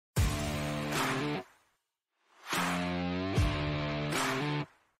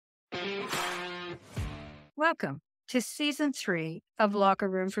Welcome to Season 3 of Locker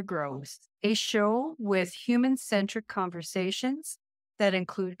Room for Growth, a show with human centric conversations that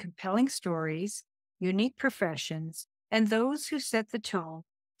include compelling stories, unique professions, and those who set the tone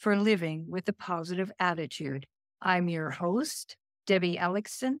for living with a positive attitude. I'm your host, Debbie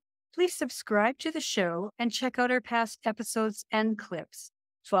Elicksen. Please subscribe to the show and check out our past episodes and clips.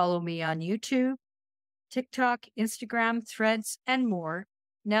 Follow me on YouTube, TikTok, Instagram, Threads, and more.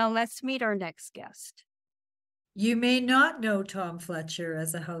 Now let's meet our next guest. You may not know Tom Fletcher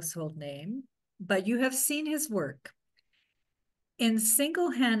as a household name, but you have seen his work. In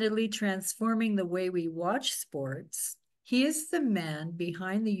single-handedly transforming the way we watch sports, he is the man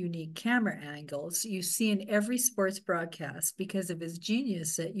behind the unique camera angles you see in every sports broadcast because of his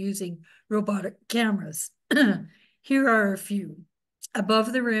genius at using robotic cameras. Here are a few.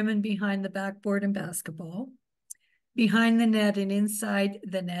 Above the rim and behind the backboard in basketball, behind the net and inside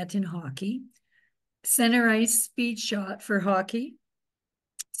the net in hockey, center ice speed shot for hockey,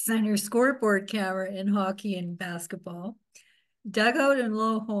 center scoreboard camera in hockey and basketball, dugout and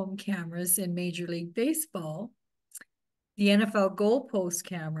low home cameras in Major League Baseball, the NFL goalpost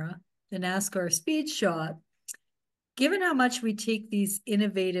camera, the NASCAR speed shot. Given how much we take these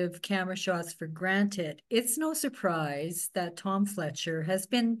innovative camera shots for granted, it's no surprise that Tom Fletcher has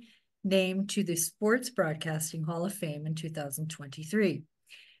been named to the Sports Broadcasting Hall of Fame in 2023.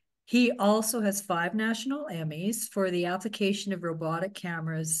 He also has 5 national Emmys for the application of robotic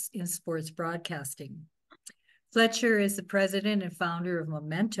cameras in sports broadcasting. Fletcher is the president and founder of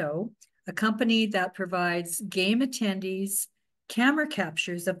Memento, a company that provides game attendees camera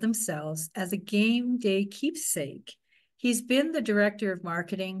captures of themselves as a game day keepsake. He's been the director of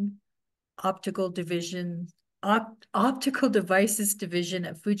marketing, optical devices division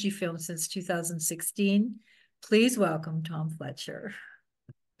at Fujifilm since 2016. Please welcome Tom Fletcher.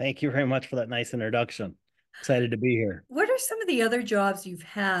 Thank you very much for that nice introduction. Excited to be here. What are some of the other jobs you've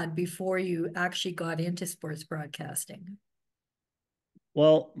had before you actually got into sports broadcasting?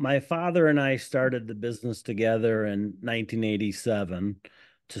 Well, my father and I started the business together in 1987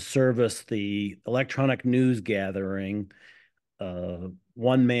 to service the electronic news gathering,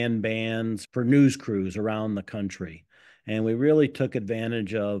 one-man bands for news crews around the country. And we really took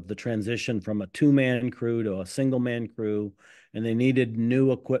advantage of the transition from a 2-man crew to a single-man crew. And they needed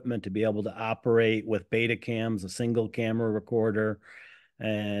new equipment to be able to operate with beta cams, a single camera recorder.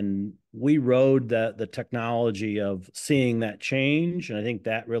 And we rode the technology of seeing that change. And I think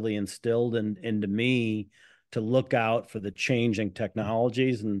that really instilled into me to look out for the changing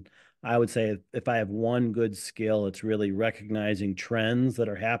technologies. And I would say if I have one good skill, it's really recognizing trends that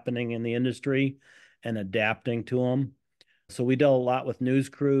are happening in the industry and adapting to them. So we dealt a lot with news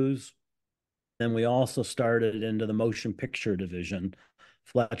crews. Then we also started into the motion picture division.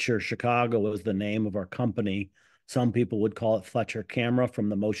 Fletcher Chicago was the name of our company. Some people would call it Fletcher Camera from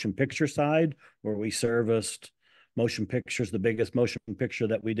the motion picture side, where we serviced motion pictures. The biggest motion picture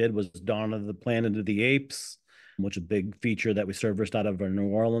that we did was Dawn of the Planet of the Apes, which is a big feature that we serviced out of our New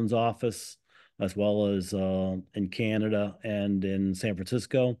Orleans office, as well as in Canada and in San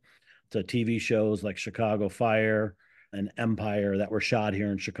Francisco. To TV shows like Chicago Fire and Empire that were shot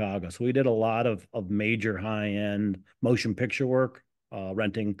here in Chicago. So we did a lot of major high-end motion picture work,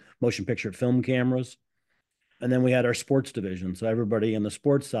 renting motion picture film cameras. And then we had our sports division. So everybody in the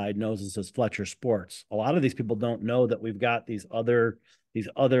sports side knows us as Fletcher Sports. A lot of these people don't know that we've got these other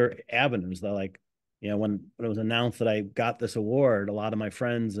avenues. They're like, when it was announced that I got this award, a lot of my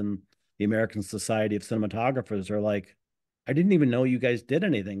friends in the American Society of Cinematographers are like, I didn't even know you guys did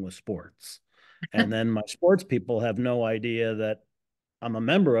anything with sports. And then my sports people have no idea that I'm a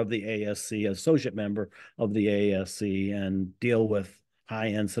member of the ASC, associate member of the ASC, and deal with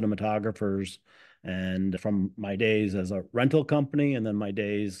high-end cinematographers. And from my days as a rental company and then my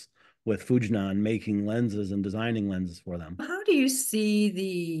days with Fujinon making lenses and designing lenses for them. How do you see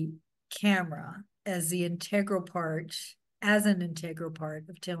the camera as an integral part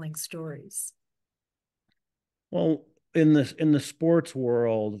of telling stories? Well, in the sports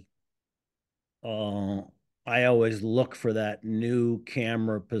world, I always look for that new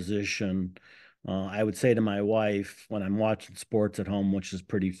camera position. I would say to my wife when I'm watching sports at home, which is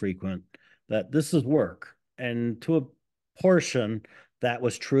pretty frequent, that this is work. And to a portion, that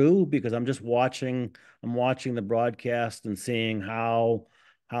was true because I'm watching the broadcast and seeing how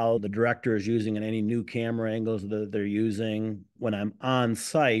the director is using any new camera angles that they're using. When I'm on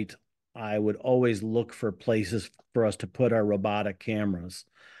site, I would always look for places for us to put our robotic cameras.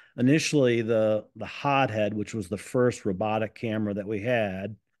 Initially, the Hothead, which was the first robotic camera that we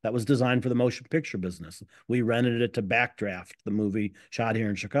had, that was designed for the motion picture business. We rented it to Backdraft, the movie shot here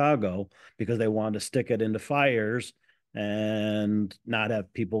in Chicago, because they wanted to stick it into fires and not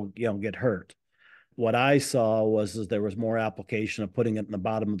have people, get hurt. What I saw was there was more application of putting it in the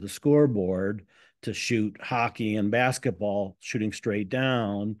bottom of the scoreboard to shoot hockey and basketball, shooting straight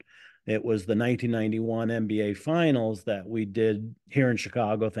down. It was the 1991 NBA Finals that we did here in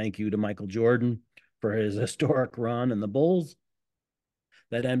Chicago. Thank you to Michael Jordan for his historic run and the Bulls.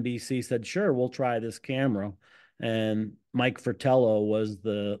 That NBC said, sure, we'll try this camera. And Mike Fratello was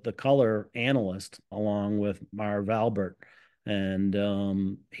the color analyst along with Marv Albert.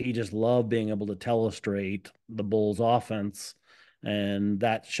 And he just loved being able to telestrate the Bulls offense. And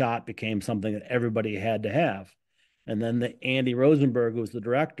that shot became something that everybody had to have. And then Andy Rosenberg, who was the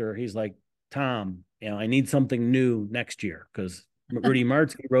director, he's like, Tom, I need something new next year, because Rudy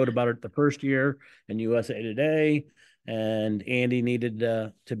Martzke wrote about it the first year in USA Today, and Andy needed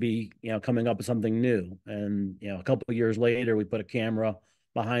to be, coming up with something new. And, a couple of years later, we put a camera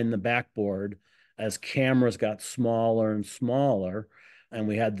behind the backboard. As cameras got smaller and smaller, and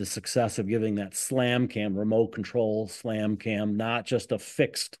we had the success of giving that slam cam, remote control slam cam, not just a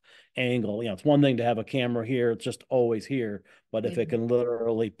fixed angle. It's one thing to have a camera here, it's just always here. But if it can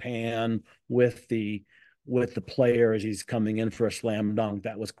literally pan with the player as he's coming in for a slam dunk,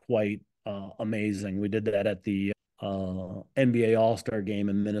 that was quite amazing. We did that at the NBA All-Star game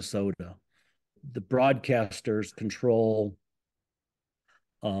in Minnesota. The broadcasters control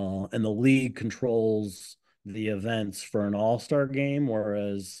and the league controls the events for an all-star game,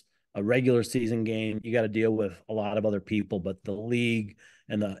 whereas a regular season game, you got to deal with a lot of other people, but the league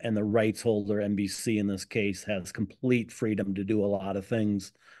and the rights holder, NBC in this case, has complete freedom to do a lot of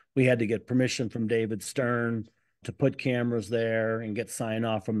things. We had to get permission from David Stern to put cameras there and get sign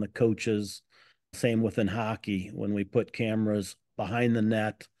off from the coaches. Same within hockey, when we put cameras behind the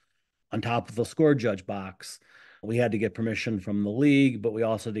net on top of the score judge box, we had to get permission from the league, but we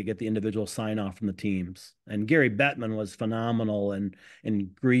also had to get the individual sign off from the teams. And Gary Bettman was phenomenal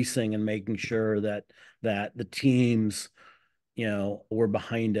in greasing and making sure that the teams, were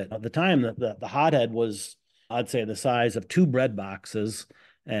behind it. At the time, the hothead was, I'd say, the size of 2 bread boxes,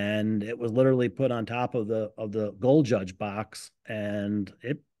 and it was literally put on top of the goal judge box, and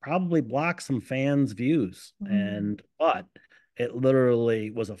it probably blocked some fans' views. But it literally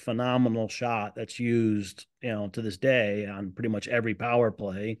was a phenomenal shot that's used, to this day on pretty much every power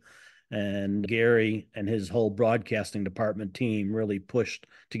play. And Gary and his whole broadcasting department team really pushed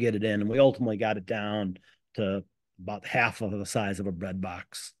to get it in. And we ultimately got it down to about half of the size of a bread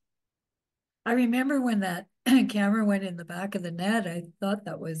box. I remember when that camera went in the back of the net, I thought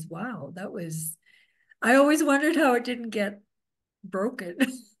that was, wow, I always wondered how it didn't get broken.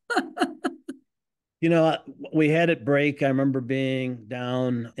 We had it break. I remember being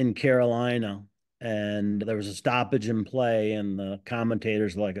down in Carolina, and there was a stoppage in play, and the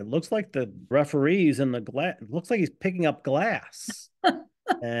commentators were like, it looks like the referee's in the glass. It looks like he's picking up glass.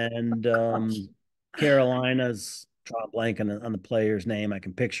 And Carolina's drawing a blank on the player's name. I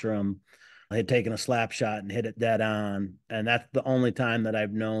can picture him. I had taken a slap shot and hit it dead on. And that's the only time that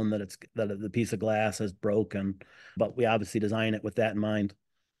I've known that the piece of glass is broken. But we obviously designed it with that in mind.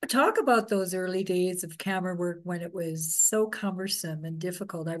 Talk about those early days of camera work when it was so cumbersome and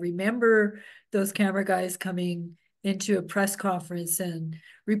difficult. I remember those camera guys coming into a press conference and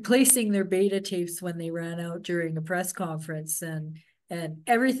replacing their beta tapes when they ran out during a press conference, and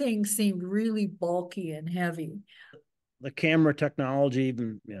everything seemed really bulky and heavy. The camera technology,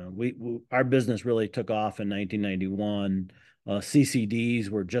 even, our business really took off in 1991. CCDs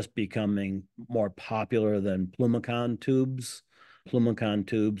were just becoming more popular than Plumicon tubes. Plumicon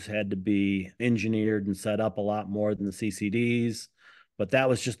tubes had to be engineered and set up a lot more than the CCDs, but that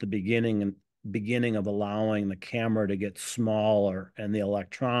was just the beginning of allowing the camera to get smaller and the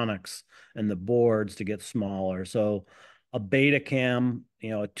electronics and the boards to get smaller. So a beta cam,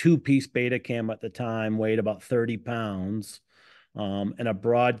 a 2-piece beta cam at the time weighed about 30 pounds. And a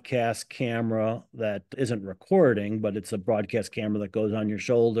broadcast camera that isn't recording, but it's a broadcast camera that goes on your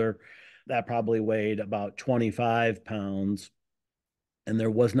shoulder, that probably weighed about 25 pounds. And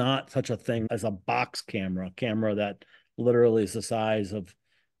there was not such a thing as a box camera, a camera that literally is the size of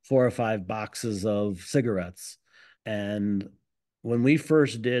 4 or 5 boxes of cigarettes. And when we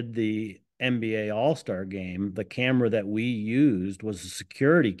first did the NBA All-Star game, the camera that we used was a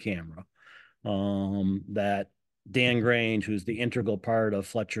security camera that Dan Grange, who's the integral part of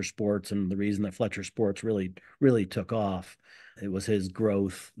Fletcher Sports and the reason that Fletcher Sports really, really took off. It was his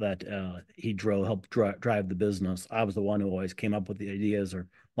growth that he helped drive the business. I was the one who always came up with the ideas, or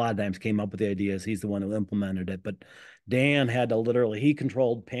a lot of times came up with the ideas. He's the one who implemented it. But Dan had to literally, he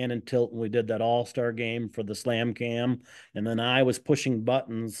controlled pan and tilt when we did that all-star game for the slam cam. And then I was pushing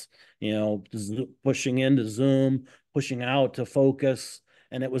buttons, pushing into zoom, pushing out to focus.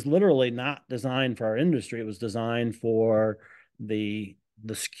 And it was literally not designed for our industry. It was designed for the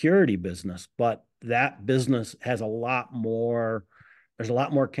security business, but that business has a lot more. There's a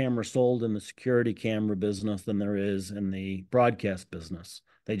lot more cameras sold in the security camera business than there is in the broadcast business.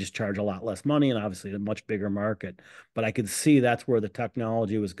 They just charge a lot less money and obviously a much bigger market. But I could see that's where the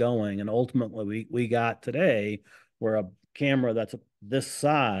technology was going. And ultimately, we got today where a camera that's this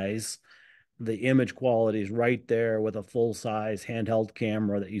size, the image quality is right there with a full size handheld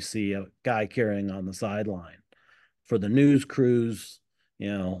camera that you see a guy carrying on the sideline. For the news crews,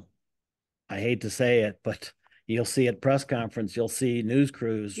 I hate to say it, but you'll see at press conference, you'll see news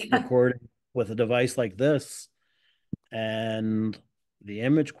crews recording with a device like this, and the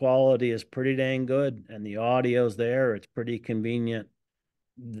image quality is pretty dang good, and the audio's there. It's pretty convenient.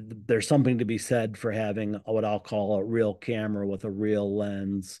 There's something to be said for having what I'll call a real camera with a real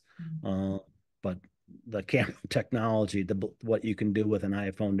lens. But the camera technology, what you can do with an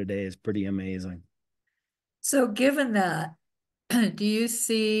iPhone today is pretty amazing. So given that, do you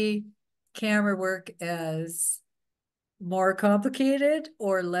see camera work as more complicated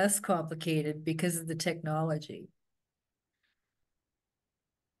or less complicated because of the technology?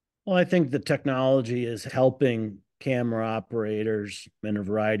 Well, I think the technology is helping camera operators in a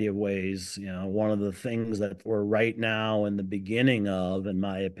variety of ways. One of the things that we're right now in the beginning of, in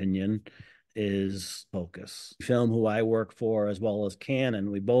my opinion, is focus. Film, who I work for, as well as Canon,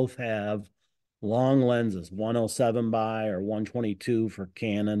 we both have long lenses, 107 by or 122 for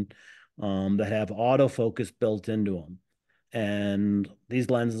Canon, that have autofocus built into them. And these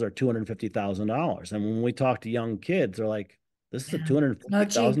lenses are $250,000. And when we talk to young kids, they're like, this is a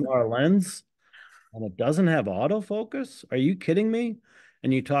 $250,000 lens and it doesn't have autofocus? Are you kidding me?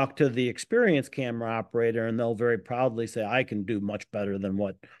 And you talk to the experienced camera operator and they'll very proudly say, I can do much better than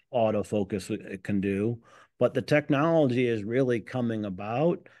what autofocus can do. But the technology is really coming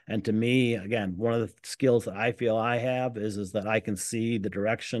about. And to me, again, one of the skills that I feel I have is that I can see the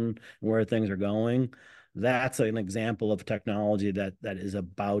direction where things are going. That's an example of technology that is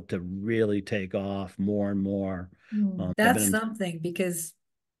about to really take off more and more. That's something, because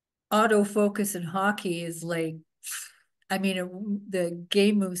autofocus in hockey is like, I mean, the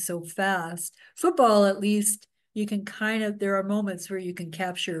game moves so fast. Football, at least, you can there are moments where you can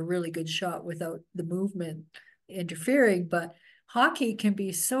capture a really good shot without the movement interfering, but hockey can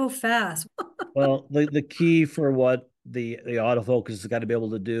be so fast. Well, the key for what the autofocus has got to be able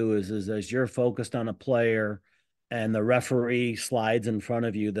to do is as you're focused on a player and the referee slides in front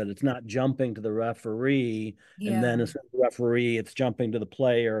of you, that it's not jumping to the referee, and then as the referee, it's jumping to the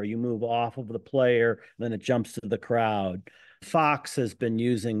player, or you move off of the player, then it jumps to the crowd. Fox has been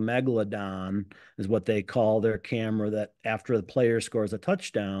using Megalodon, is what they call their camera, that after the player scores a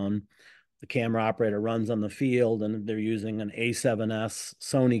touchdown, the camera operator runs on the field, and they're using an A7S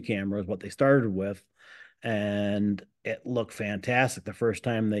Sony camera is what they started with. And it looked fantastic the first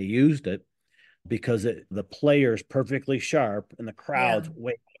time they used it, because the player's perfectly sharp and the crowd's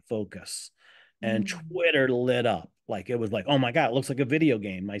way out of focus. And Twitter lit up. Like, it was like, oh my God, it looks like a video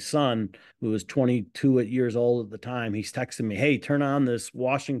game. My son, who was 22 years old at the time, he's texting me, hey, turn on this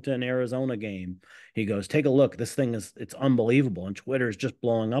Washington, Arizona game. He goes, take a look. This thing it's unbelievable. And Twitter is just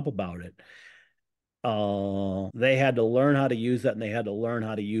blowing up about it. They had to learn how to use that, and they had to learn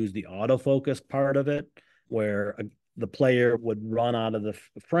how to use the autofocus part of it, where the player would run out of the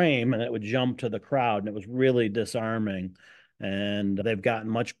frame and it would jump to the crowd, and it was really disarming. And they've gotten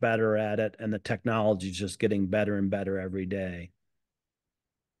much better at it, and the technology is just getting better and better every day.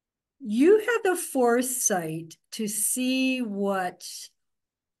 You had the foresight to see what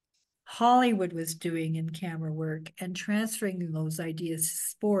Hollywood was doing in camera work and transferring those ideas to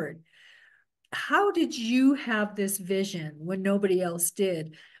sport. How did you have this vision when nobody else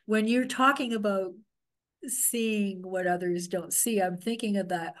did? When you're talking about seeing what others don't see, I'm thinking of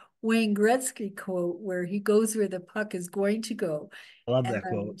that Wayne Gretzky quote where he goes where the puck is going to go. I love that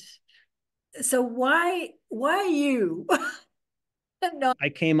quote. So why you? No. I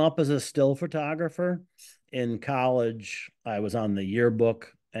came up as a still photographer. In college, I was on the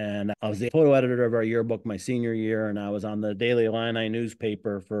yearbook, and I was the photo editor of our yearbook my senior year, and I was on the Daily Illini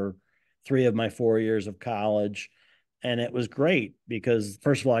newspaper for 3 of my 4 years of college. And it was great because,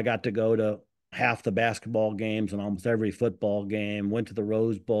 first of all, I got to go to half the basketball games and almost every football game, went to the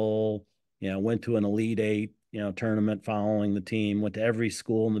Rose Bowl, went to an Elite Eight, tournament following the team, went to every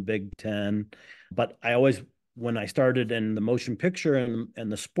school in the Big Ten. But I always, when I started in the motion picture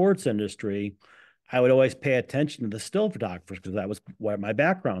and the sports industry, I would always pay attention to the still photographers because that was what my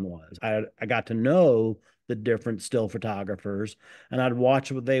background was. I got to know the different still photographers and I'd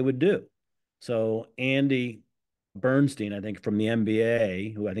watch what they would do. So Andy Bernstein, I think from the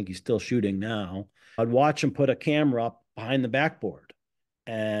NBA, who I think he's still shooting now, I'd watch him put a camera up behind the backboard.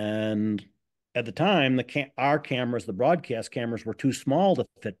 And at the time, our cameras, the broadcast cameras, were too small to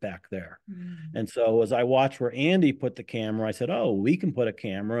fit back there. And so as I watched where Andy put the camera, I said, oh, we can put a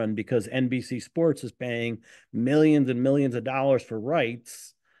camera. And because NBC Sports is paying millions and millions of dollars for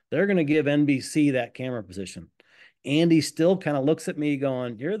rights, they're going to give NBC that camera position. Andy still kind of looks at me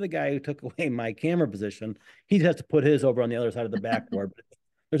going, you're the guy who took away my camera position. He'd have to put his over on the other side of the backboard. But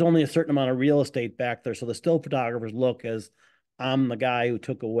there's only a certain amount of real estate back there. So the still photographers look as I'm the guy who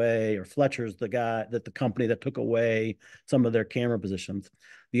took away, or Fletcher's the guy that the company that took away some of their camera positions.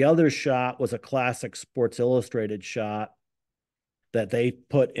 The other shot was a classic Sports Illustrated shot that they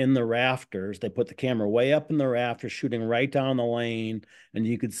put in the rafters. They put the camera way up in the rafters, shooting right down the lane. And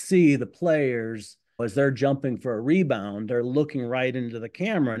you could see the players as they're jumping for a rebound, they're looking right into the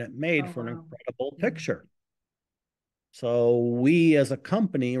camera, and it made for an incredible picture. So we as a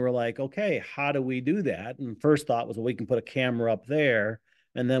company were like, okay, how do we do that? And first thought was, well, we can put a camera up there.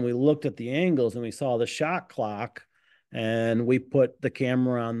 And then we looked at the angles and we saw the shot clock, and we put the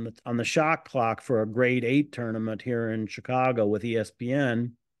camera on the shot clock for a grade 8 tournament here in Chicago with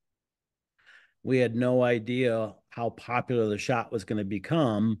ESPN. We had no idea how popular the shot was going to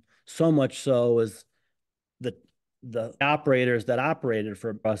become, so much so as the operators that operated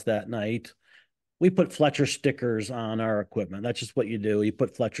for us that night, we put Fletcher stickers on our equipment. That's just what you do. You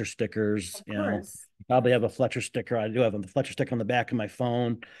put Fletcher stickers, you know, probably have a Fletcher sticker. I do have a Fletcher sticker on the back of my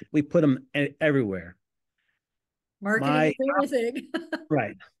phone. We put them everywhere. Marketing is everything.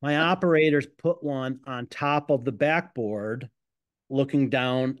 Right. My operators put one on top of the backboard looking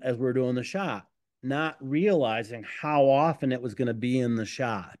down as we're doing the shot, not realizing how often it was going to be in the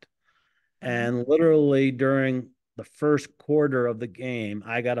shot. And literally during the first quarter of the game,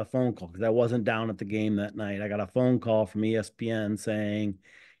 I got a phone call because I wasn't down at the game that night. I got a phone call from ESPN saying,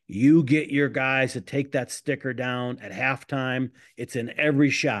 you get your guys to take that sticker down at halftime. It's in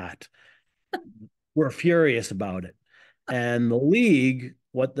every shot. We're furious about it. And the league,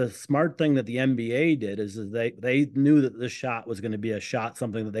 what the smart thing that the NBA did is they knew that this shot was going to be a shot,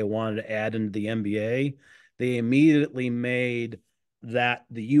 something that they wanted to add into the NBA. They immediately made that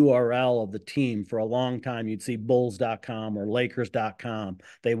the URL of the team. For a long time, you'd see bulls.com or lakers.com.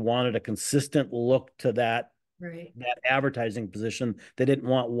 They wanted a consistent look to that advertising position. They didn't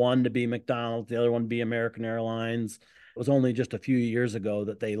want one to be McDonald's, the other one to be American Airlines. It was only just a few years ago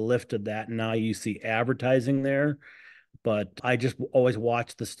that they lifted that, and now you see advertising there. But I just always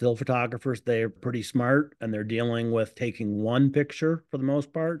watch the still photographers. They're pretty smart, and they're dealing with taking one picture for the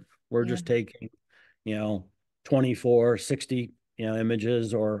most part. We're just taking, 24, 60,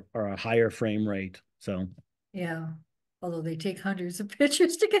 images or a higher frame rate. So yeah, although they take hundreds of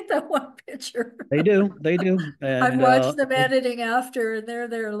pictures to get that one picture. They do. And I've watched them editing after, and they're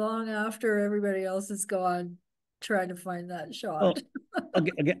there long after everybody else is gone, trying to find that shot.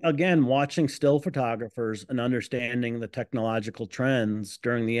 Again, watching still photographers and understanding the technological trends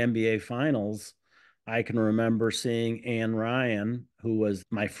during the NBA finals, I can remember seeing Ann Ryan, who was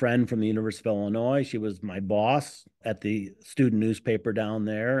my friend from the University of Illinois. She was my boss at the student newspaper down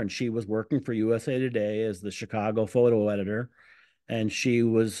there, and she was working for USA Today as the Chicago photo editor. And she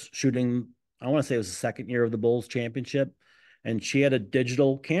was shooting, I want to say it was the second year of the Bulls championship, and she had a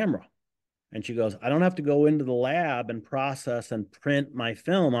digital camera. And she goes, I don't have to go into the lab and process and print my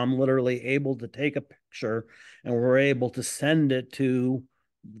film. I'm literally able to take a picture, and we're able to send it to,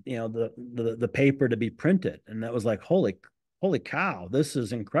 the paper to be printed. And that was like, holy cow, this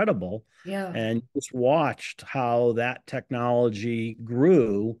is incredible. Yeah. And just watched how that technology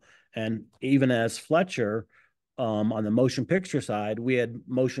grew. And even as Fletcher, on the motion picture side, we had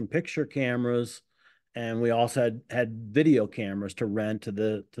motion picture cameras, and we also had video cameras to rent to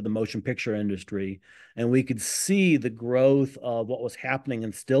the motion picture industry. And we could see the growth of what was happening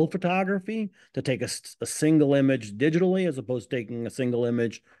in still photography to take a single image digitally as opposed to taking a single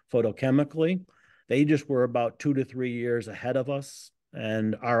image photochemically. They just were about 2 to 3 years ahead of us.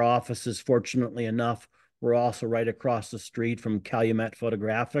 And our offices, fortunately enough, were also right across the street from Calumet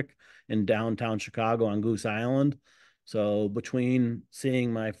Photographic in downtown Chicago on Goose Island. So between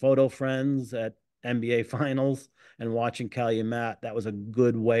seeing my photo friends at NBA finals and watching Calumet, that was a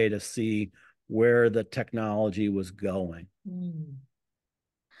good way to see where the technology was going.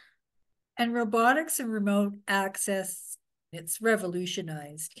 And robotics and remote access, it's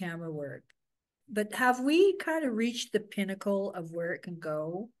revolutionized camera work. But have we kind of reached the pinnacle of where it can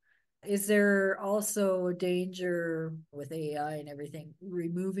go? Is there also a danger with AI and everything,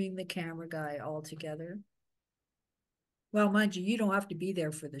 removing the camera guy altogether? Well, mind you, you don't have to be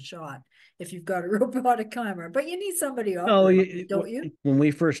there for the shot if you've got a robotic camera, but you need somebody No, operating, don't you? when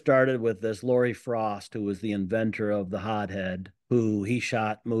we first started with this, Laurie Frost, who was the inventor of the hothead, who he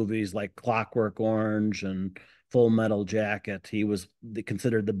shot movies like Clockwork Orange and Full Metal Jacket. He was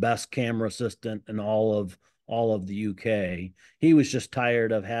considered the best camera assistant in all of the UK. He was just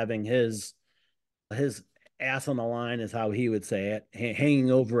tired of having his ass on the line, is how he would say it,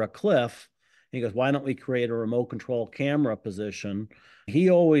 hanging over a cliff. He goes, why don't we create a remote control camera position? He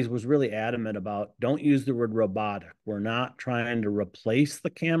always was really adamant about, don't use the word robotic. We're not trying to replace the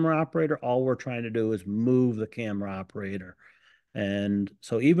camera operator. All we're trying to do is move the camera operator. And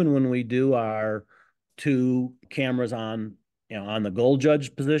so even when we do our two cameras on, on the goal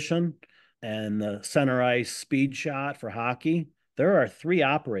judge position and the center ice speed shot for hockey, there are three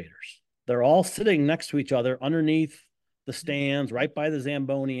operators. They're all sitting next to each other underneath the stands, right by the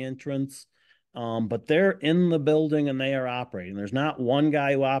Zamboni entrance. But they're in the building and they are operating. There's not one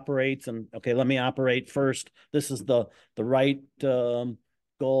guy who operates and, okay, let me operate first. This is the right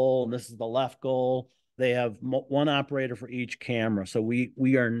goal and this is the left goal. They have one operator for each camera. So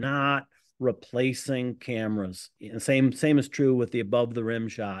we are not replacing cameras. And same is true with the above the rim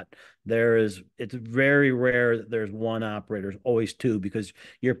shot. It's very rare that there's one operator, it's always two, because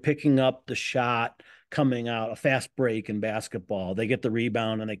you're picking up the shot coming out, a fast break in basketball. They get the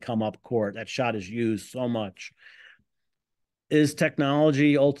rebound and they come up court. That shot is used so much. Is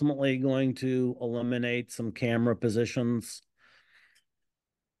technology ultimately going to eliminate some camera positions?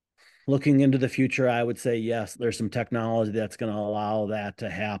 Looking into the future, I would say yes, there's some technology that's going to allow that to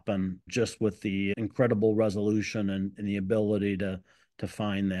happen, just with the incredible resolution and the ability to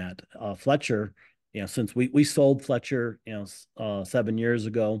find that. Fletcher, since we sold Fletcher, 7 years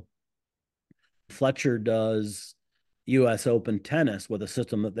ago, Fletcher does U.S. Open tennis with a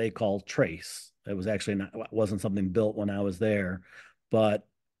system that they call Trace. It was actually wasn't something built when I was there, but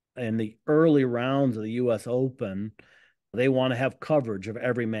in the early rounds of the U.S. Open, they want to have coverage of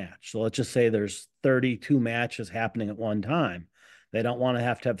every match. So let's just say there's 32 matches happening at one time. They don't want to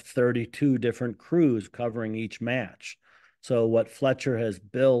have 32 different crews covering each match. So what Fletcher has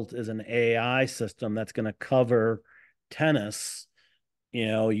built is an AI system that's going to cover tennis,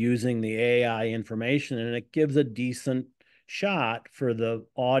 using the AI information, and it gives a decent shot for the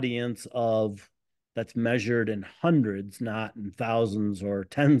audience of that's measured in hundreds, not in thousands or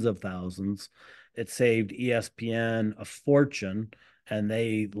tens of thousands. It saved ESPN a fortune, and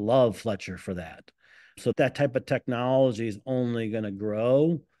they love Fletcher for that. So that type of technology is only going to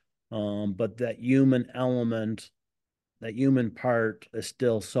grow, but that human element, that human part is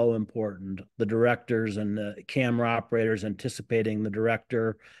still so important. The directors and the camera operators anticipating the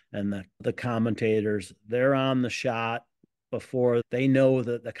director and the commentators, they're on the shot before they know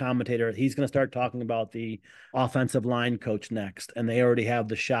that the commentator, he's going to start talking about the offensive line coach next, and they already have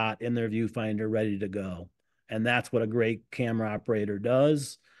the shot in their viewfinder ready to go. And that's what a great camera operator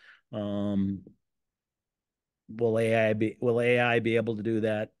does. Will AI be able to do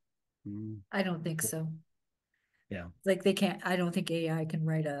that? I don't think so. Yeah. Like I don't think AI can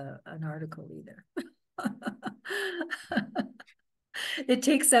write an article either. It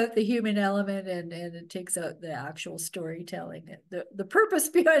takes out the human element and it takes out the actual storytelling, the purpose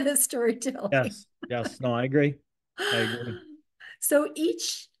behind the storytelling. Yes. No, I agree. So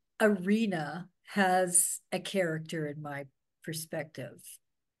each arena has a character in my perspective,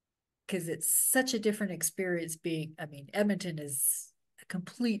 because it's such a different experience Edmonton is a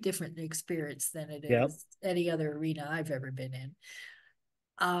complete different experience than it is any other arena I've ever been in.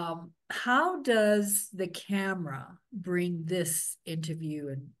 How does the camera bring this into view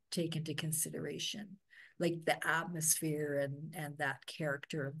and take into consideration, like the atmosphere and that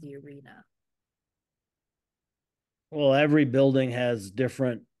character of the arena? Well, every building has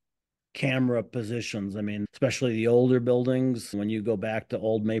different camera positions. I mean, especially the older buildings, when you go back to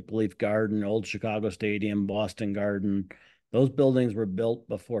old Maple Leaf Garden, old Chicago Stadium, Boston Garden, those buildings were built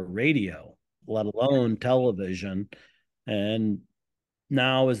before radio, let alone television. And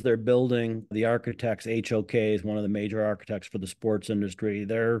now, as they're building, the architects, HOK is one of the major architects for the sports industry.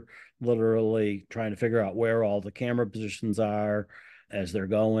 They're literally trying to figure out where all the camera positions are as they're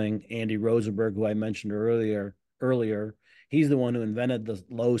going. Andy Rosenberg, who I mentioned earlier, he's the one who invented the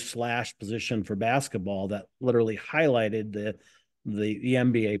low slash position for basketball that literally highlighted the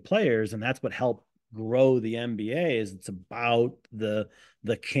NBA players, and that's what helped grow the NBA. Is it's about the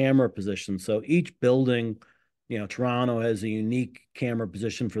camera position. So each building, Toronto has a unique camera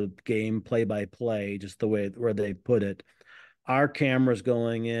position for the game play by play, just the way where they put it. our cameras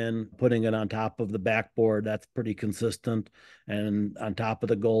going in, putting it on top of the backboard, that's pretty consistent. And on top of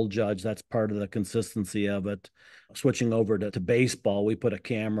the gold judge, that's part of the consistency of it. Switching over to baseball, we put a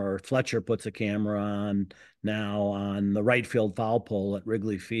camera, or Fletcher puts a camera on now on the right field foul pole at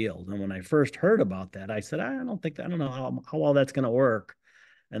Wrigley Field. And when I first heard about that, I said, I don't know how well that's going to work.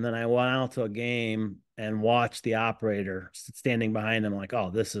 And then I went out to a game and watched the operator standing behind him, like, oh,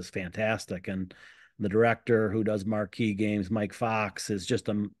 this is fantastic. And the director who does marquee games, Mike Fox, is just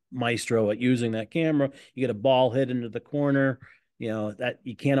a maestro at using that camera. You get a ball hit into the corner, that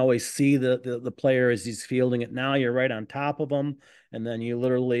you can't always see the player as he's fielding it. Now you're right on top of him, and then you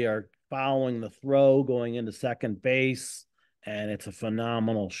literally are following the throw going into second base, and it's a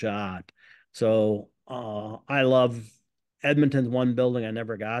phenomenal shot. So I love Edmonton's one building I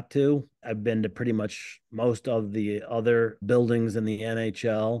never got to. I've been to pretty much most of the other buildings in the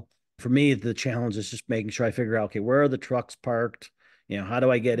NHL. For me, the challenge is just making sure I figure out, okay, where are the trucks parked? How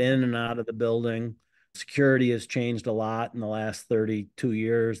do I get in and out of the building? Security has changed a lot in the last 32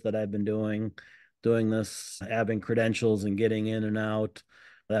 years that I've been doing this, having credentials and getting in and out.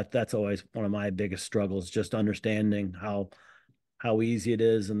 That's always one of my biggest struggles, just understanding how easy it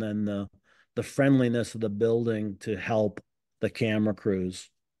is, and then the friendliness of the building to help the camera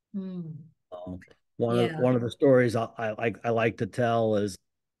crews. One of the stories I like to tell is,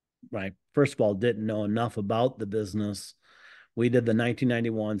 I first of all didn't know enough about the business. We did the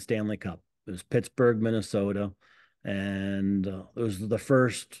 1991 Stanley Cup. It was Pittsburgh, Minnesota, and it was the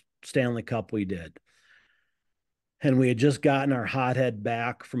first Stanley Cup we did. And we had just gotten our hothead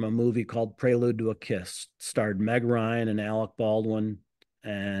back from a movie called Prelude to a Kiss. It starred Meg Ryan and Alec Baldwin.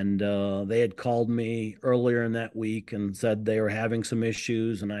 And they had called me earlier in that week and said they were having some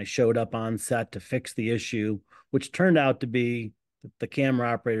issues. And I showed up on set to fix the issue, which turned out to be the camera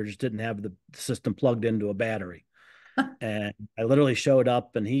operator just didn't have the system plugged into a battery. And I literally showed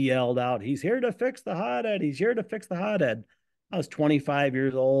up and he yelled out, "He's here to fix the hothead. He's here to fix the hothead." I was 25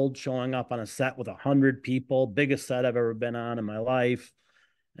 years old, showing up on a set with 100 people, biggest set I've ever been on in my life.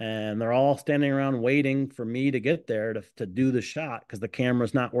 And they're all standing around waiting for me to get there to do the shot because the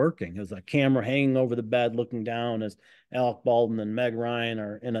camera's not working. There's a camera hanging over the bed looking down as Alec Baldwin and Meg Ryan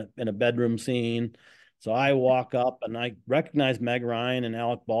are in a bedroom scene. So I walk up and I recognize Meg Ryan and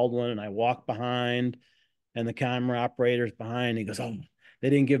Alec Baldwin, and I walk behind, and the camera operator's behind. He goes, "Oh,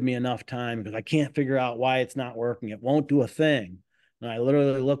 they didn't give me enough time because I can't figure out why it's not working. It won't do a thing." And I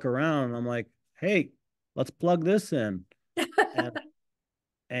literally look around and I'm like, "Hey, let's plug this in."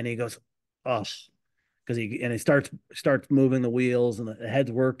 And he goes, "Oh," because he starts moving the wheels and the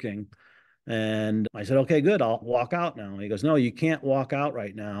head's working. And I said, "Okay, good. I'll walk out now." He goes, "No, you can't walk out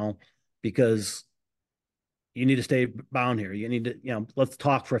right now because you need to stay bound here. You need to, let's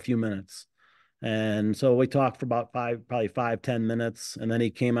talk for a few minutes." And so we talked for about probably 5-10 minutes. And then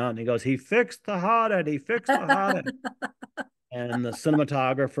he came out and he goes, "He fixed the hothead. He fixed the hothead." And the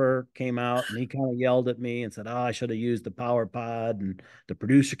cinematographer came out and he kind of yelled at me and said, "Oh, I should have used the power pod." And the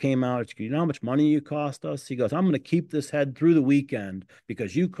producer came out. She goes, "You know how much money you cost us?" He goes, "I'm going to keep this head through the weekend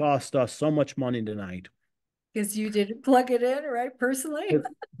because you cost us so much money tonight." Because you didn't plug it in, right? Personally.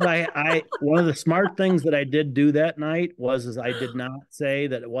 But I one of the smart things that I did do that night is I did not say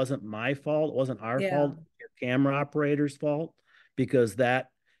that it wasn't my fault. It wasn't our fault, your camera operator's fault, because that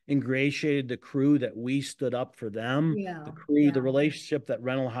ingratiated the crew that we stood up for them. The crew, the relationship that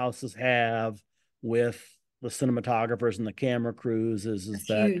rental houses have with the cinematographers and the camera crews is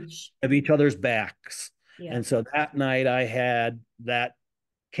that huge. Have each other's backs. And so that night I had that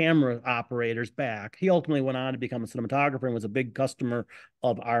camera operator's back. He ultimately went on to become a cinematographer and was a big customer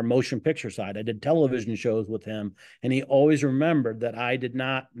of our motion picture side. I did television shows with him, and he always remembered that I did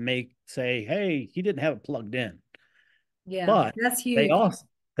not say, "Hey, he didn't have it plugged in." But that's huge.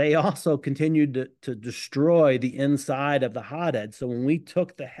 They also continued to destroy the inside of the hothead. So when we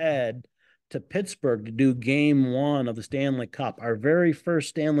took the head to Pittsburgh to do game 1 of the Stanley Cup, our very first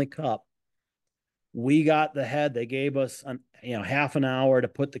Stanley Cup, we got the head. They gave us half an hour to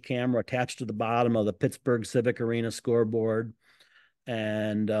put the camera attached to the bottom of the Pittsburgh Civic Arena scoreboard.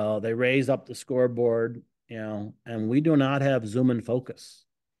 And they raised up the scoreboard, and we do not have zoom and focus.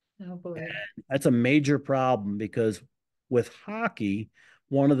 Oh boy. And that's a major problem because with hockey,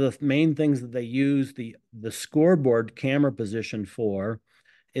 one of the main things that they use the scoreboard camera position for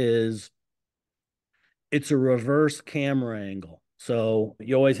is it's a reverse camera angle. So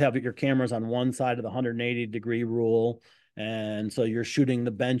you always have your cameras on one side of the 180-degree rule. And so you're shooting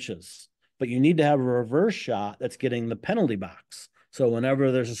the benches, but you need to have a reverse shot that's getting the penalty box. So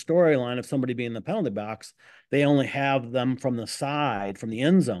whenever there's a storyline of somebody being in the penalty box, they only have them from the side, from the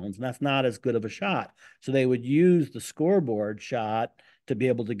end zones, and that's not as good of a shot. So they would use the scoreboard shot to be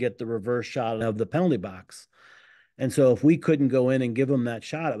able to get the reverse shot of the penalty box. And so if we couldn't go in and give them that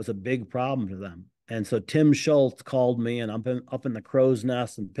shot, it was a big problem for them. And so Tim Schultz called me, and I'm up in the Crow's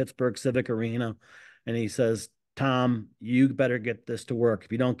Nest in Pittsburgh Civic Arena, and he says, Tom, you better get this to work.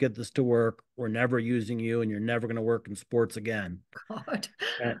 If you don't get this to work, we're never using you, and you're never going to work in sports again. God.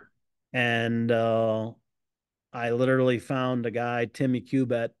 And I literally found a guy, Timmy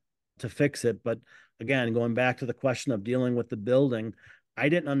Cubett, to fix it. But again, going back to the question of dealing with the building, I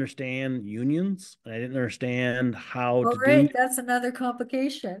didn't understand unions. I didn't understand how All to do. right, that's another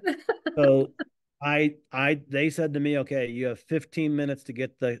complication. So they said to me, okay, you have 15 minutes to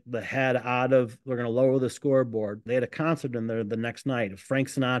get the head out of, we're going to lower the scoreboard. They had a concert in there the next night of Frank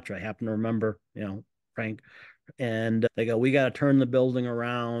Sinatra. I happen to remember, Frank. And they go, we got to turn the building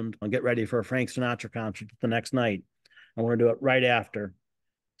around and get ready for a Frank Sinatra concert the next night. And we're going to do it right after.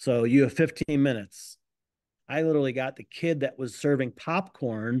 So you have 15 minutes. I literally got the kid that was serving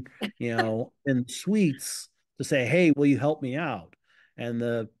popcorn, in suites to say, hey, will you help me out? And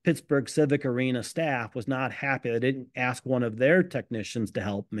the Pittsburgh Civic Arena staff was not happy. They didn't ask one of their technicians to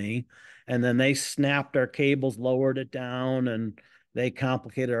help me. And then they snapped our cables, lowered it down, and they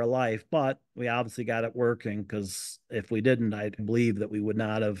complicated our life. But we obviously got it working, because if we didn't, I believe that we would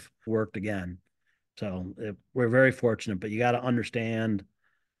not have worked again. So we're very fortunate, but you got to understand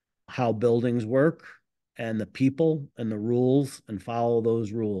how buildings work and the people and the rules, and follow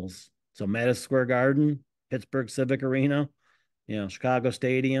those rules. So Madison Square Garden, Pittsburgh Civic Arena, Chicago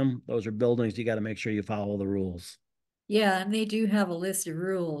Stadium, those are buildings you got to make sure you follow the rules. Yeah, and they do have a list of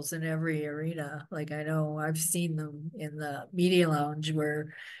rules in every arena. Like, I know I've seen them in the media lounge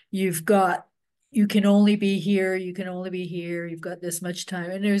where you can only be here, you can only be here, you've got this much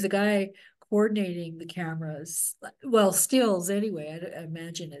time. And there's a guy coordinating the cameras. Well, stills anyway. I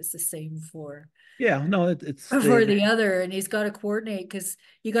imagine it's the same for Yeah, no, it's for the other, and he's got to coordinate, because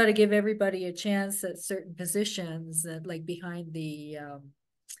you got to give everybody a chance at certain positions, that like behind the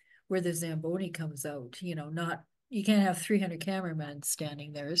where the Zamboni comes out, not, you can't have 300 cameramen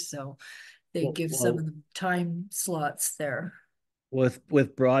standing there, so they give some of the time slots there.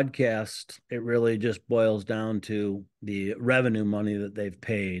 With broadcast, it really just boils down to the revenue money that they've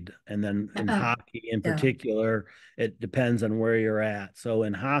paid. And then in hockey in particular, it depends on where you're at. So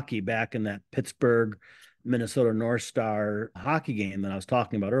in hockey, back in that Pittsburgh, Minnesota North Star hockey game that I was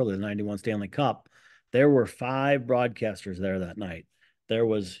talking about earlier, the 91 Stanley Cup, there were 5 broadcasters there that night. There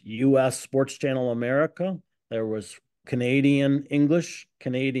was US Sports Channel America, there was Canadian English,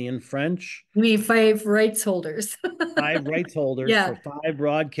 Canadian French. You mean 5 rights holders? 5 rights holders. Yeah. So 5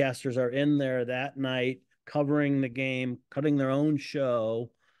 broadcasters are in there that night covering the game, cutting their own show,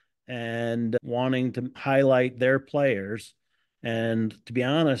 and wanting to highlight their players. And to be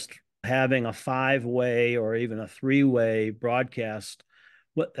honest, having a 5-way or even a 3-way broadcast,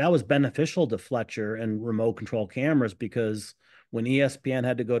 that was beneficial to Fletcher and remote control cameras, because when ESPN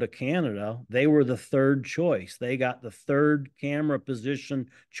had to go to Canada, they were the 3rd choice. They got the 3rd camera position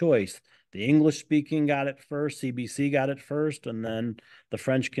choice. The English speaking got it first, CBC got it first, and then the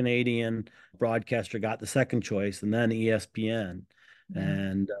French Canadian broadcaster got the 2nd choice, and then ESPN.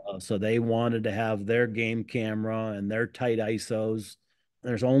 And so they wanted to have their game camera and their tight ISOs.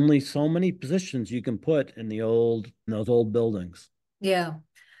 There's only so many positions you can put in those old buildings. Yeah.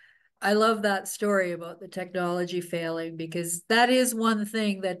 I love that story about the technology failing, because that is one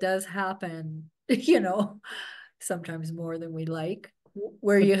thing that does happen, sometimes more than we like,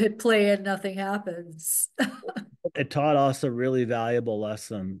 where you hit play and nothing happens. It taught us a really valuable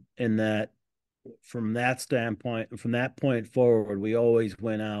lesson, in that from that standpoint, from that point forward, we always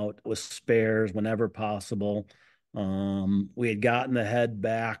went out with spares whenever possible. We had gotten the head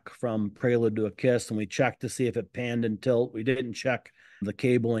back from Prelude to a Kiss, and we checked to see if it panned and tilt. We didn't check the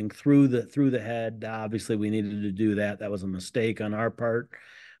cabling through the head. Obviously, we needed to do that. That was a mistake on our part,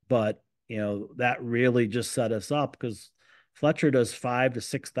 but that really just set us up, because Fletcher does 5,000 to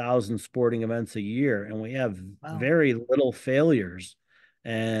 6,000 sporting events a year, and we have very little failures.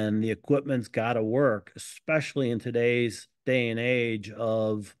 And the equipment's got to work, especially in today's day and age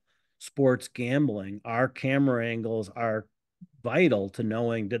of sports gambling. Our camera angles are vital to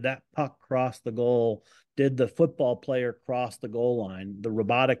knowing, did that puck cross the goal? Did the football player cross the goal line? The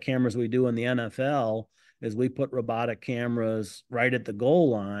robotic cameras we do in the NFL is we put robotic cameras right at the goal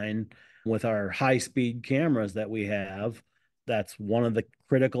line with our high-speed cameras that we have. That's one of the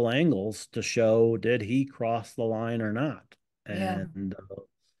critical angles to show, did he cross the line or not? Yeah. And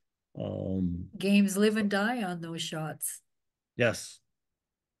Games live and die on those shots. Yes.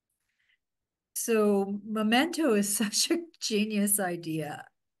 So Memento is such a genius idea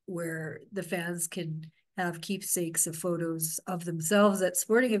where the fans can have keepsakes of photos of themselves at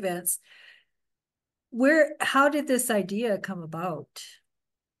sporting events. How did this idea come about?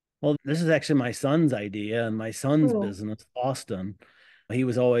 Well, this is actually my son's idea and my son's Cool. business, Austin. He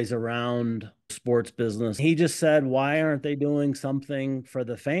was always around sports business. He just said, why aren't they doing something for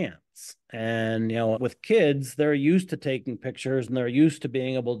the fans? And, with kids, they're used to taking pictures and they're used to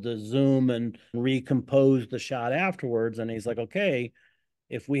being able to zoom and recompose the shot afterwards. And he's like, okay,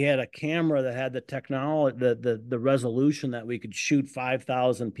 if we had a camera that had the technology, the resolution that we could shoot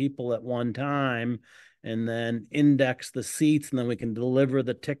 5,000 people at one time and then index the seats, and then we can deliver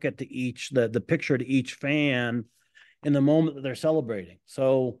the ticket to the picture to each fan in the moment that they're celebrating.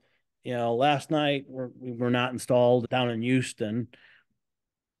 So, last night we were not installed down in Houston.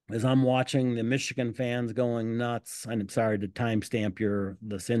 As I'm watching the Michigan fans going nuts, and I'm sorry to timestamp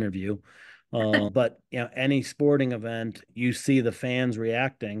this interview, but any sporting event, you see the fans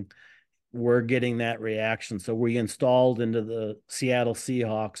reacting. We're getting that reaction. So we installed into the Seattle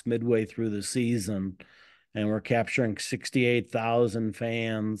Seahawks midway through the season, and we're capturing 68,000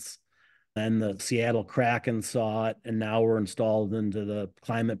 fans. And the Seattle Kraken saw it, and now we're installed into the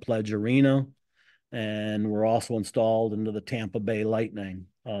Climate Pledge Arena, and we're also installed into the Tampa Bay Lightning.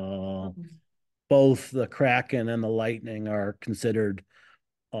 Both the Kraken and the Lightning are considered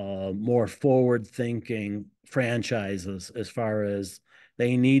more forward-thinking franchises as far as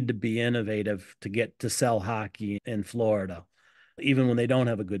they need to be innovative to get to sell hockey in Florida, even when they don't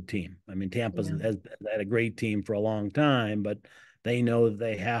have a good team. I mean, Tampa Yeah. has had a great team for a long time, but they know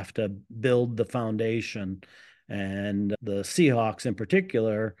they have to build the foundation. And the Seahawks in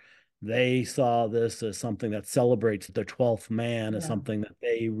particular, they saw this as something that celebrates their 12th man, as Yeah. something that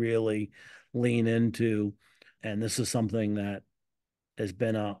they really lean into. And this is something that has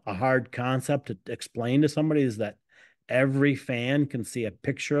been a hard concept to explain to somebody, is that every fan can see a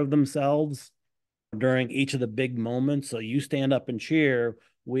picture of themselves during each of the big moments. So you stand up and cheer.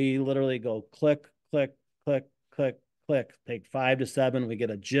 We literally go click, click, click, click, click, take 5 to 7. We get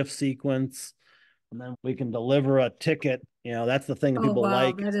a GIF sequence, and then we can deliver a ticket. That's the thing that Oh, people wow.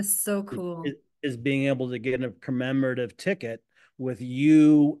 like That is so is, cool. is, is being able to get a commemorative ticket with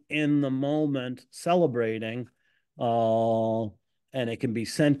you in the moment celebrating. Uh, and it can be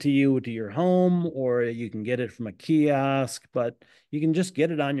sent to you to your home, or you can get it from a kiosk, but you can just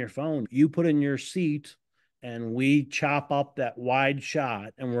get it on your phone. You put in your seat and we chop up that wide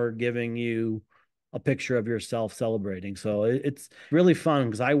shot, and we're giving you a picture of yourself celebrating. So it's really fun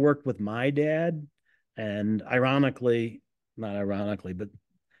because I worked with my dad, and not ironically, but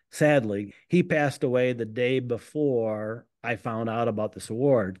sadly, he passed away the day before I found out about this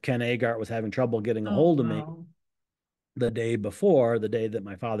award. Ken Agart was having trouble getting a Oh, hold of me wow. the day before, the day that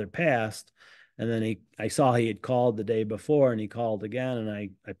my father passed. And then I saw he had called the day before, and he called again, and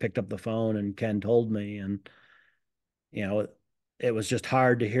I picked up the phone, and Ken told me. And, you know, it was just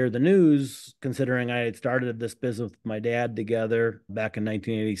hard to hear the news considering I had started this business with my dad together back in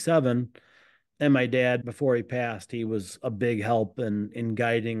 1987. And my dad, before he passed, he was a big help in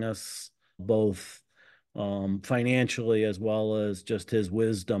guiding us both financially, as well as just his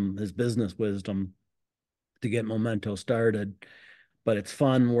wisdom, his business wisdom, to get Memento started. But it's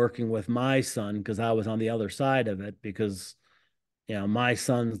fun working with my son because I was on the other side of it, because my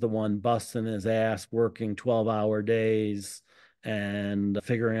son's the one busting his ass, working 12-hour days and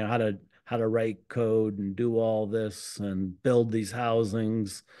figuring out how to write code and do all this and build these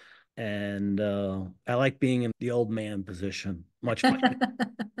housings. And I like being in the old man position much.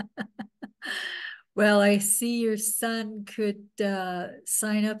 Well, I see your son could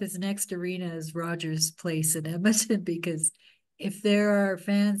sign up his next arena as Rogers Place in Edmonton, because if there are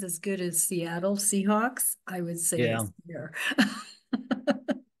fans as good as Seattle Seahawks, I would say Yeah. it's here.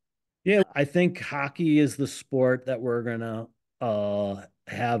 Yeah, I think hockey is the sport that we're gonna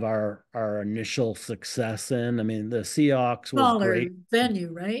have our initial success in. I mean, the Seahawks was Smaller great.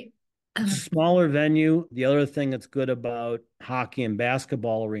 venue, right? It's a smaller venue. The other thing that's good about hockey and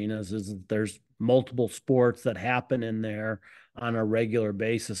basketball arenas is that there's multiple sports that happen in there on a regular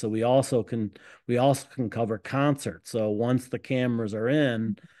basis. So we also can cover concerts. So once the cameras are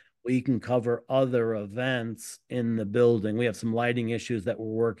in, we can cover other events in the building. We have some lighting issues that we're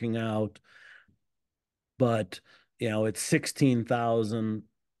working out, but it's 16,000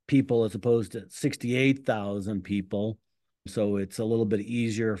 people as opposed to 68,000 people. So it's a little bit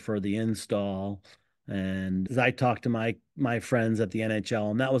easier for the install. And as I talked to my friends at the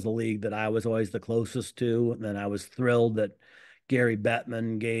NHL, and that was the league that I was always the closest to, and then I was thrilled that Gary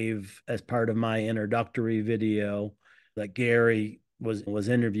Bettman gave as part of my introductory video. that Gary was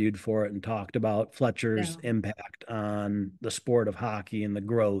interviewed for it and talked about Fletcher's Yeah. impact on the sport of hockey and the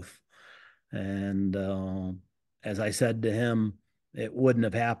growth. And as I said to him, it wouldn't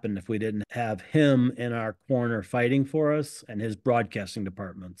have happened if we didn't have him in our corner fighting for us and his broadcasting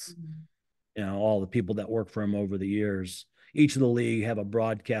departments. Mhm. All the people that work for him over the years. Each of the league have a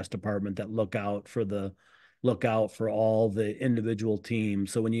broadcast department that look out for all the individual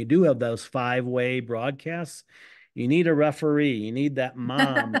teams. So when you do have those 5-way broadcasts, you need a referee. You need that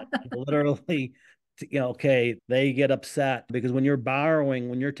mom that literally, okay, they get upset because when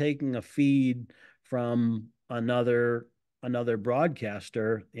you're taking a feed from another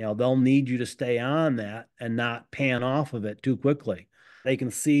broadcaster, they'll need you to stay on that and not pan off of it too quickly. They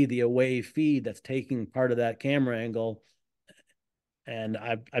can see the away feed that's taking part of that camera angle. And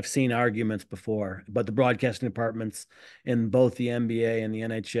I've seen arguments before, but the broadcasting departments in both the NBA and the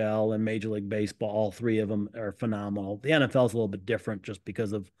NHL and Major League Baseball, all three of them are phenomenal. The NFL is a little bit different just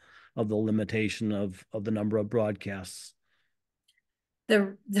because of the limitation of the number of broadcasts.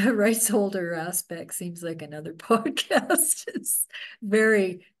 The rights holder aspect seems like another podcast. It's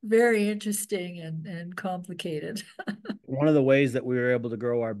very, very interesting and complicated. One of the ways that we were able to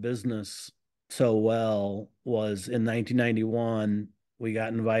grow our business so well was in 1991, we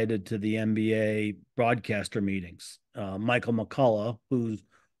got invited to the NBA broadcaster meetings. Michael McCullough, who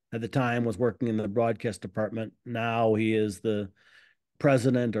at the time was working in the broadcast department, now he is the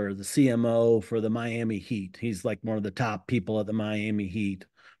president or the CMO for the Miami Heat. He's like one of the top people at the Miami Heat.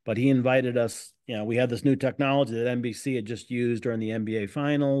 But he invited us. We had this new technology that NBC had just used during the NBA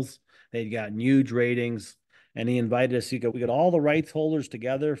Finals. They'd gotten huge ratings. And he invited us. We got all the rights holders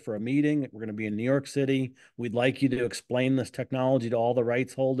together for a meeting. We're going to be in New York City. We'd like you to explain this technology to all the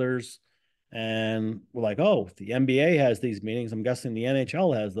rights holders. And we're like, oh, the NBA has these meetings. I'm guessing the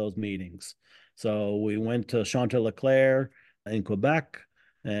NHL has those meetings. So we went to Chantal Leclerc in Quebec,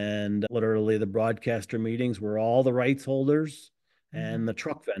 and literally the broadcaster meetings were all the rights holders and the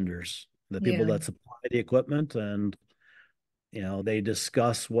truck vendors, the people Yeah. that supply the equipment. And they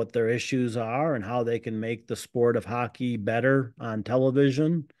discuss what their issues are and how they can make the sport of hockey better on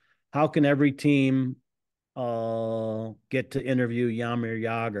television. How can every team get to interview Jaromir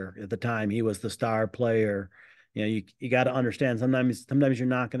Jagr? At the time, he was the star player. You got to understand, sometimes you're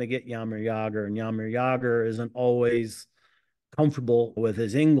not going to get Jaromir Jagr, and Jaromir Jagr isn't always comfortable with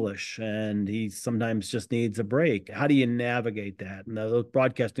his English, and he sometimes just needs a break. How do you navigate that? And those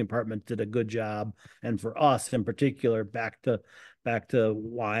broadcasting departments did a good job. And for us in particular, back to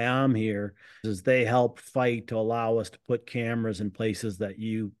why I'm here, is they helped fight to allow us to put cameras in places that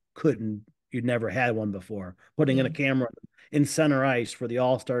you'd never had one before. Putting in a camera in center ice for the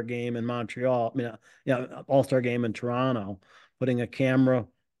All-Star game in Montreal, All-Star game in Toronto, putting a camera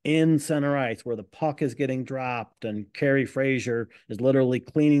in center ice where the puck is getting dropped and Carrie Fraser is literally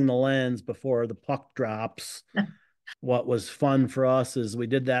cleaning the lens before the puck drops. What was fun for us is we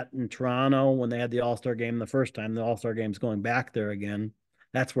did that in Toronto when they had the All-Star game the first time. The All-Star game's going back there again.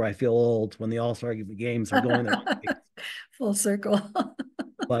 That's where I feel old, when the All-Star games are going there. Full circle.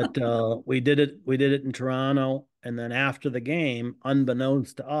 But we did it in Toronto, and then after the game,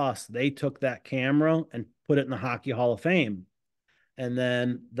 unbeknownst to us, they took that camera and put it in the Hockey Hall of Fame. And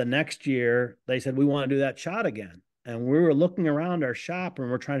then the next year, they said, we want to do that shot again. And we were looking around our shop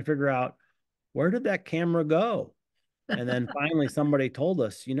and we're trying to figure out, where did that camera go? And then finally somebody told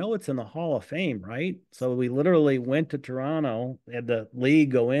us, it's in the Hall of Fame, right? So we literally went to Toronto, had the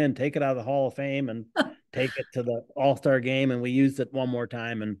league go in, take it out of the Hall of Fame and take it to the All-Star game. And we used it one more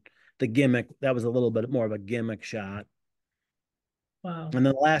time. And the gimmick, that was a little bit more of a gimmick shot. Wow. And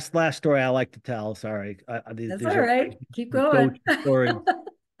then the last story I like to tell, sorry. That's all right. Keep going. Story.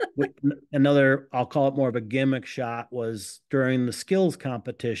 I'll call it more of a gimmick shot, was during the skills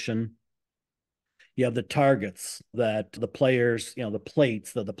competition. You have the targets that the players, the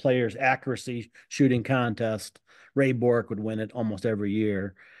plates, the players' accuracy shooting contest. Ray Bork would win it almost every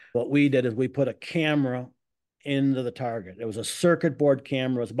year. What we did is we put a camera into the target. It was a circuit board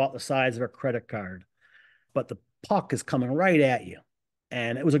camera. It was about the size of a credit card, but the puck is coming right at you.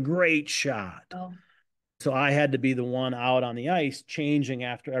 And it was a great shot. Oh. So I had to be the one out on the ice changing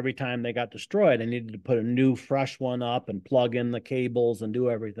after every time they got destroyed. I needed to put a new fresh one up and plug in the cables and do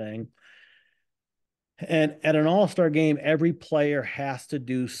everything. And at an All-Star game, every player has to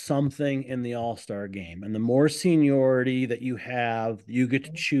do something in the All-Star game. And the more seniority that you have, you get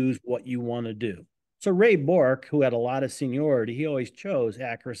to choose what you want to do. So Ray Bork, who had a lot of seniority, he always chose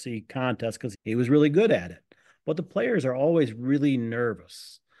accuracy contest because he was really good at it. But the players are always really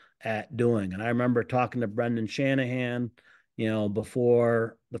nervous at doing. And I remember talking to Brendan Shanahan,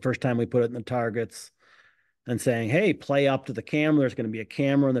 before the first time we put it in the targets. and saying, hey, play up to the camera. There's going to be a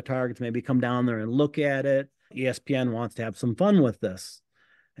camera in the targets. Maybe come down there and look at it. ESPN wants to have some fun with this.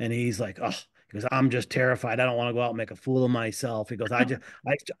 And he's like, oh, he goes, I'm just terrified. I don't want to go out and make a fool of myself. He goes, I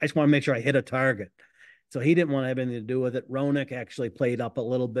just want to make sure I hit a target. So he didn't want to have anything to do with it. Roenick actually played up a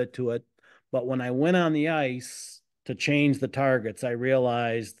little bit to it. But when I went on the ice to change the targets, I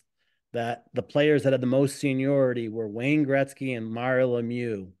realized that the players that had the most seniority were Wayne Gretzky and Mario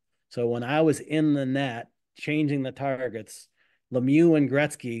Lemieux. So when I was in the net changing the targets, Lemieux and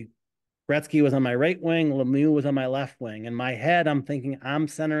Gretzky was on my right wing, Lemieux was on my left wing. In my head, I'm thinking I'm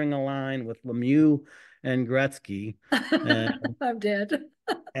centering a line with Lemieux and Gretzky. And, I'm dead.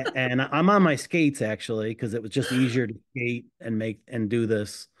 and I'm on my skates actually, because it was just easier to skate and make and do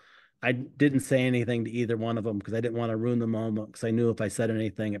this. I didn't say anything to either one of them because I didn't want to ruin the moment, because I knew if I said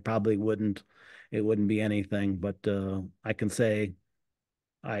anything, it wouldn't be anything. But I can say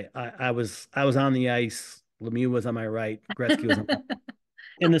I was on the ice. Lemieux was on my right. Gretzky was on my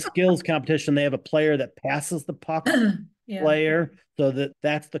in the skills competition. They have a player that passes the puck Yeah. player, so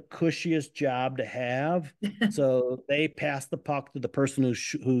that's the cushiest job to have. So they pass the puck to the person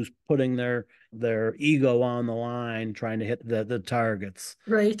who's putting their ego on the line, trying to hit the targets.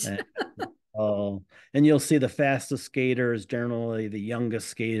 Right. And, and you'll see the fastest skaters, generally the youngest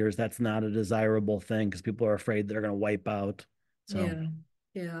skaters. That's not a desirable thing because people are afraid they're going to wipe out. So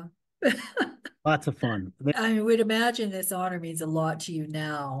Yeah. lots of fun. I would imagine this honor means a lot to you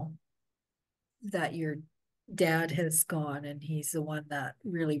now that your dad has gone and he's the one that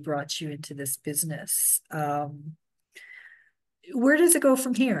really brought you into this business. Where does it go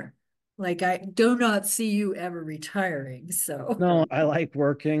from here? Like, I do not see you ever retiring. So No, I like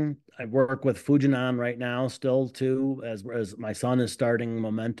working. I work with Fujinon right now still too, as my son is starting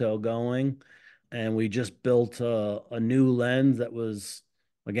Memento going. And we just built a new lens that was,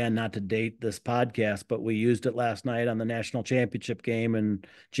 again, not to date this podcast, but we used it last night on the national championship game, and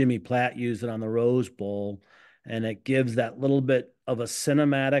Jimmy Platt used it on the Rose Bowl. And it gives that little bit of a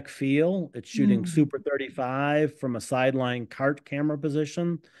cinematic feel. It's shooting Super 35 from a sideline cart camera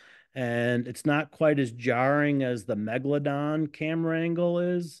position. And it's not quite as jarring as the Megalodon camera angle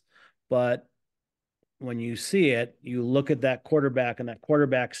is, but when you see it, you look at that quarterback, and that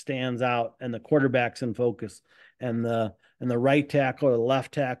quarterback stands out, and the quarterback's in focus, and the right tackle or the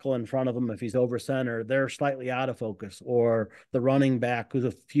left tackle in front of him, if he's over center, they're slightly out of focus, or the running back who's a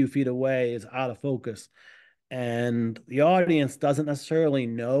few feet away is out of focus. And the audience doesn't necessarily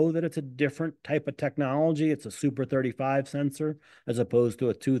know that it's a different type of technology. It's a Super 35 sensor as opposed to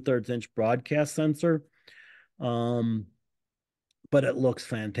a 2/3 inch broadcast sensor. But it looks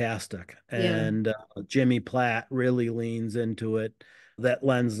fantastic. And Jimmy Platt really leans into it. That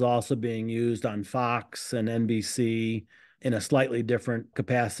lens is also being used on Fox and NBC in a slightly different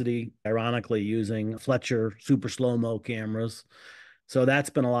capacity, ironically, using Fletcher super slow-mo cameras. So that's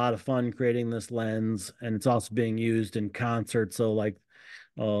been a lot of fun creating this lens, and it's also being used in concerts. So like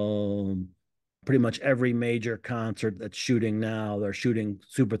pretty much every major concert that's shooting now, they're shooting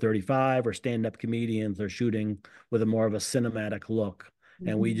Super 35, or stand-up comedians, they're shooting with a more of a cinematic look.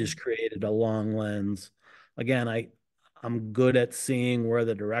 And we just created a long lens. Again, I'm good at seeing where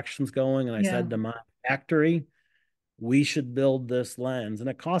the direction's going. And I said to my factory, we should build this lens. And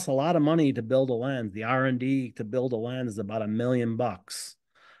it costs a lot of money to build a lens. The R&D to build a lens is about $1 million.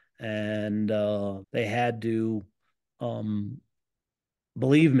 And they had to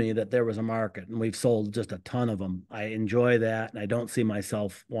believe me that there was a market, and we've sold just a ton of them. I enjoy that, and I don't see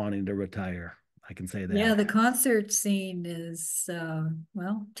myself wanting to retire. I can say that. Yeah, the concert scene is,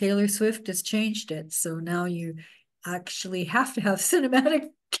 well, Taylor Swift has changed it. So now you actually have to have cinematic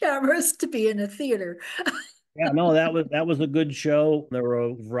cameras to be in a theater. Yeah, no, that was a good show. There were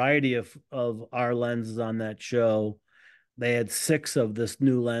a variety of our lenses on that show. They had 6 of this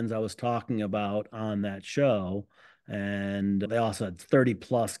new lens I was talking about on that show. And they also had 30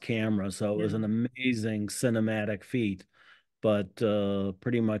 plus cameras. So it was an amazing cinematic feat. But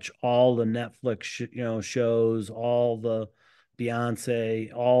pretty much all the Netflix shows, all the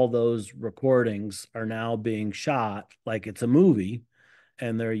Beyonce, all those recordings are now being shot like it's a movie,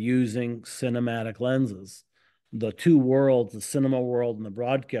 and they're using cinematic lenses. The two worlds, the cinema world and the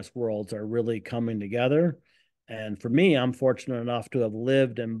broadcast worlds, are really coming together. And for me, I'm fortunate enough to have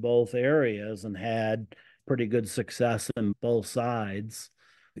lived in both areas and had pretty good success in both sides.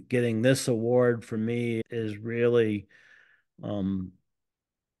 Getting this award for me is really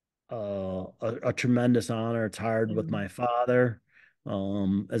a tremendous honor. It's hard with my father.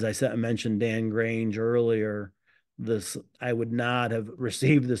 As I mentioned Dan Grange earlier, I would not have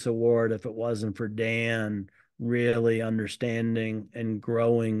received this award if it wasn't for Dan really understanding and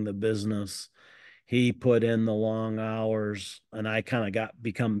growing the business. He put in the long hours, and I kind of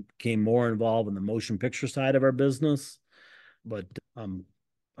became more involved in the motion picture side of our business. But I'm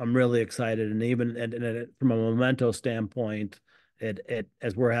really excited, and even from a memento standpoint, it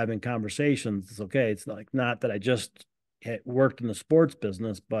as we're having conversations, it's okay. It's like not that I just worked in the sports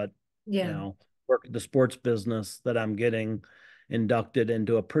business, but worked in the sports business that I'm getting inducted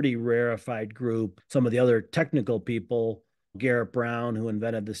into a pretty rarefied group. Some of the other technical people, Garrett Brown, who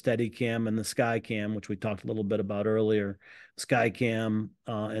invented the Steadicam and the Skycam, which we talked a little bit about earlier, Skycam,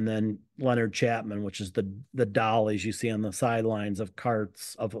 and then Leonard Chapman, which is the dollies you see on the sidelines of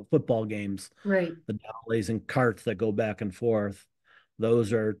carts of football games, right? The dollies and carts that go back and forth.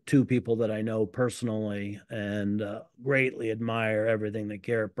 Those are two people that I know personally and greatly admire everything that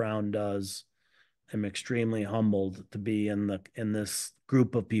Garrett Brown does. I'm extremely humbled to be in this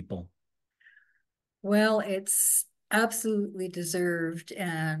group of people. Well, it's absolutely deserved,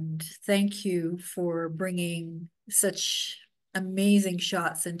 and thank you for bringing such amazing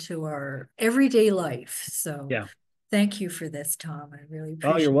shots into our everyday life. So Yeah. thank you for this, Tom. I really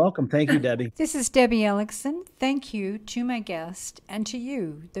Oh, appreciate you're it. welcome. Thank you, Debbie. This is Debbie Elicksen. Thank you to my guest and to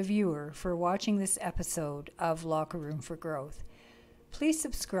you, the viewer, for watching this episode of Locker Room for Growth. Please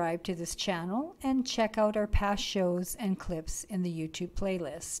subscribe to this channel and check out our past shows and clips in the YouTube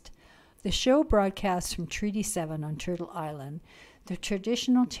playlist. The show broadcasts from Treaty 7 on Turtle Island, the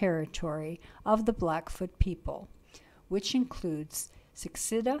traditional territory of the Blackfoot people, which includes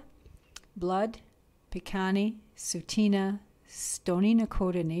Siksika, Blood, Piikani, Tsuut'ina, Stoney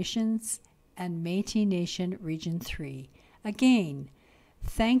Nakoda Nations, and Métis Nation Region 3. Again,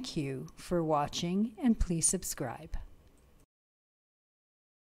 thank you for watching, and please subscribe.